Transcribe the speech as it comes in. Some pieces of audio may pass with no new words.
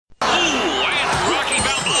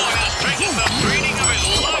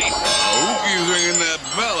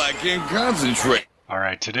can't concentrate.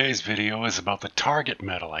 Alright, today's video is about the target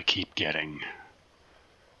medal I keep getting.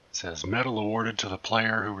 It says medal awarded to the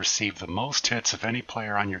player who received the most hits of any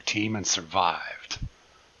player on your team and survived.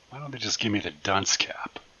 Why don't they just give me the dunce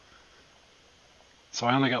cap? So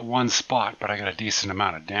I only got one spot, but I got a decent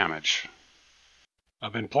amount of damage.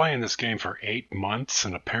 I've been playing this game for 8 months,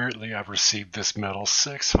 and apparently I've received this medal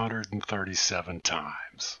 637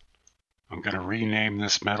 times. I'm going to rename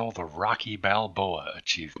this medal the Rocky Balboa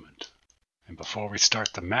Achievement. And before we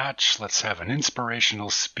start the match, let's have an inspirational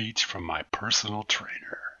speech from my personal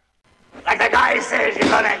trainer. Like the guy says, you're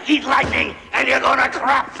gonna eat lightning and you're gonna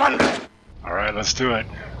crap thunder. Alright, let's do it.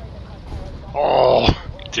 Oh,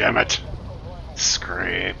 damn it.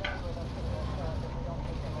 Scrape.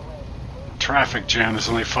 Traffic jam, there's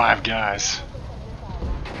only 5 guys.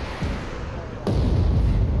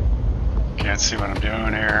 Can't see what I'm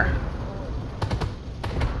doing here.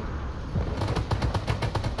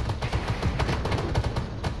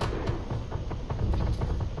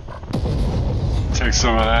 Take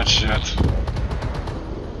some of that shit.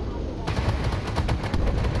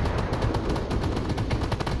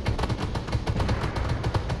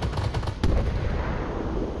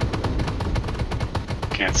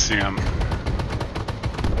 Can't see him.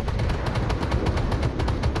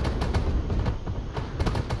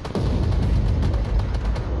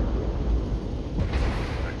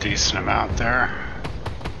 A decent amount there.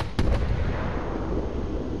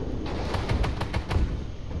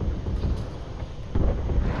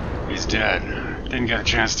 He's dead. Didn't get a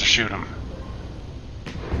chance to shoot him.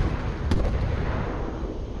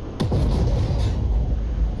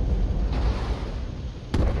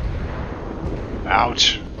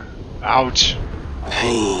 Ouch. Ouch.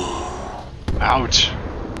 Pain. Ouch.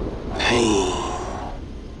 Pain.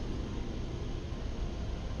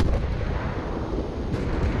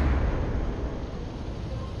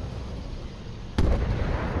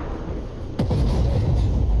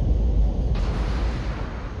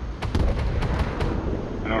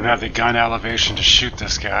 I don't have the gun elevation to shoot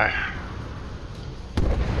this guy.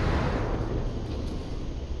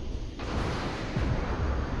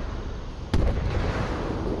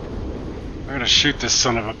 I'm gonna shoot this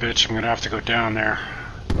son of a bitch. I'm gonna have to go down there.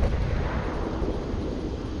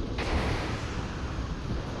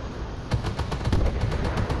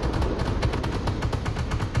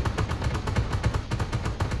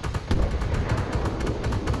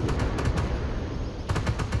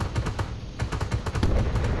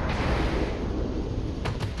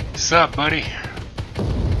 What's up, buddy?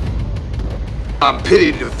 I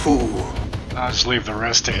pity the fool. I'll just leave the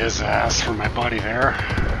rest to his ass for my buddy there.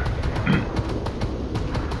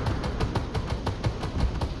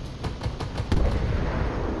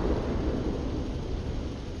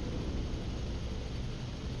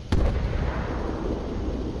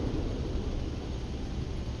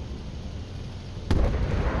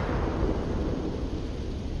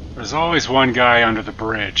 There's always one guy under the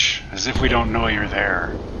bridge, as if we don't know you're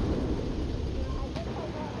there.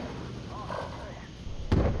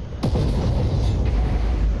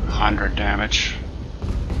 .100 damage.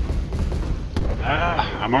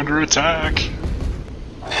 Ah, I'm under attack.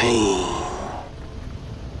 Pain.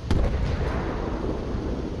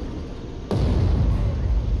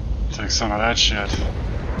 Take some of that shit.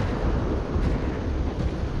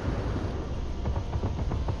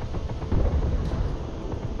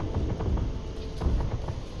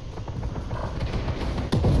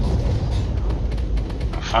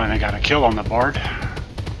 Finally got a kill on the board.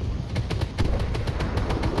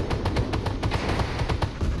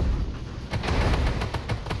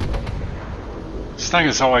 This thing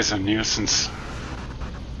is always a nuisance.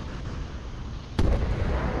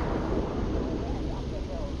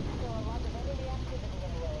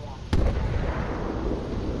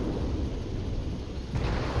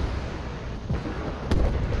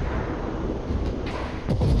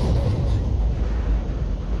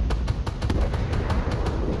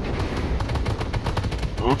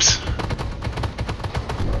 Oops.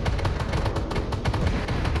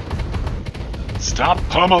 Stop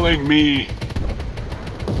pummeling me!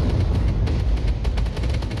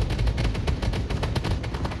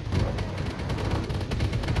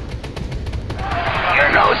 Your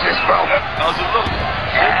nose is broken. How's it look?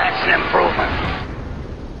 Yeah, it's an improvement.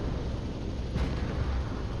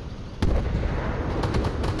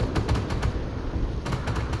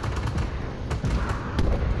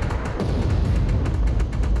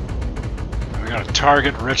 We got a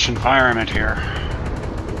target-rich environment here.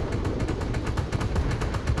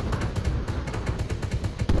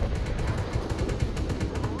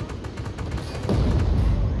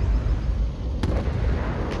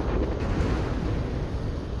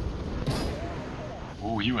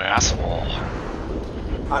 asshole.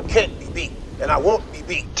 I can't be beat, and I won't be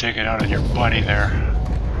beat. Take it out on your buddy there.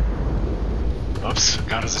 Oops,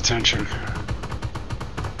 got his attention.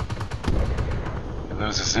 He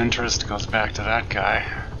loses interest, goes back to that guy.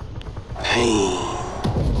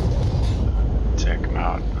 Take him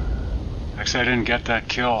out. Actually, I didn't get that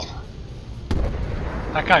kill.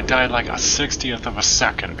 That guy died like a 60th of a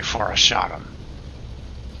second before I shot him.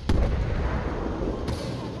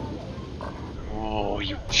 Oh,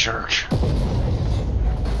 you jerk.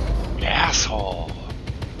 You asshole.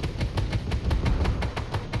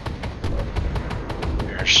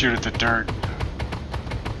 Here, shoot at the dirt.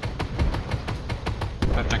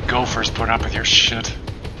 Let the gophers put up with your shit.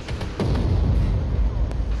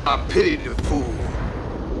 I pity the fool.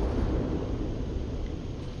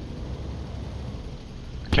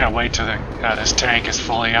 Can't wait till this tank is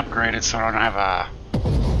fully upgraded so I don't have a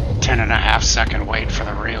 10.5 second wait for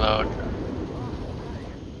the reload.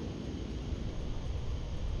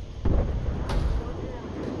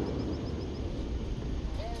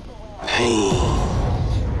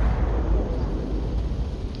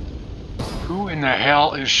 Who in the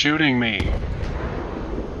hell is shooting me?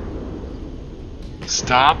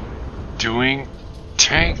 Stop doing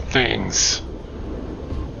tank things.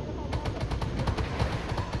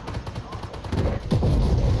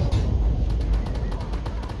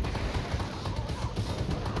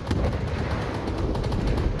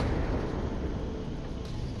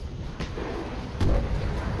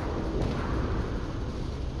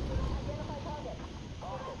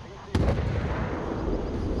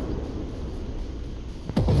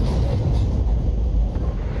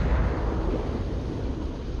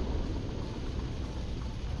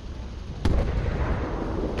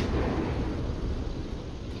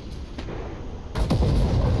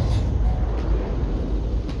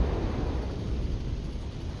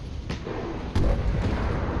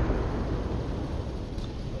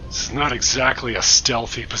 It's not exactly a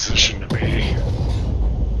stealthy position to be.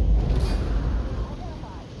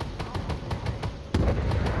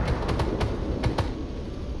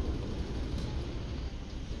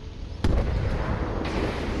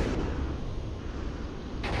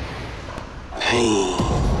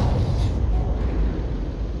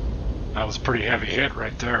 That was a pretty heavy hit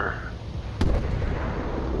right there.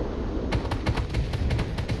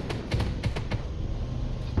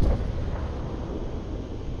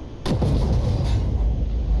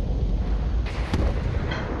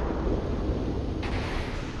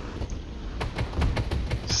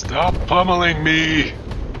 Stop pummeling me!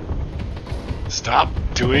 Stop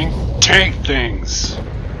doing tank things!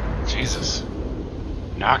 Jesus.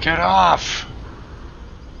 Knock it off!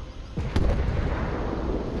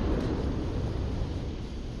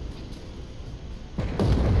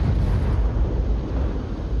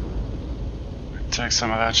 Take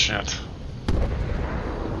some of that shit.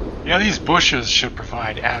 Yeah, these bushes should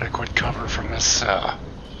provide adequate cover from this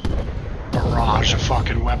barrage of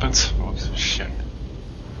fucking weapons. Oops, shit.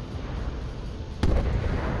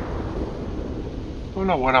 I don't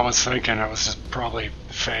know what I was thinking. I was just probably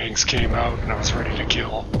fangs came out and I was ready to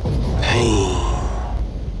kill.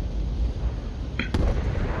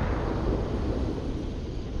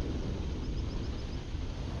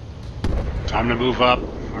 Time to move up.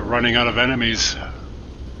 We're running out of enemies.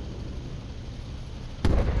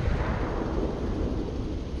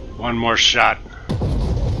 One more shot.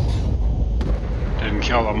 Didn't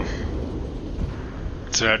kill him.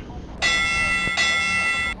 That's it.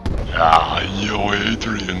 Ah, yo,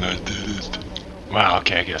 Adrian, I did it. Well,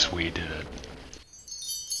 okay, I guess we did it.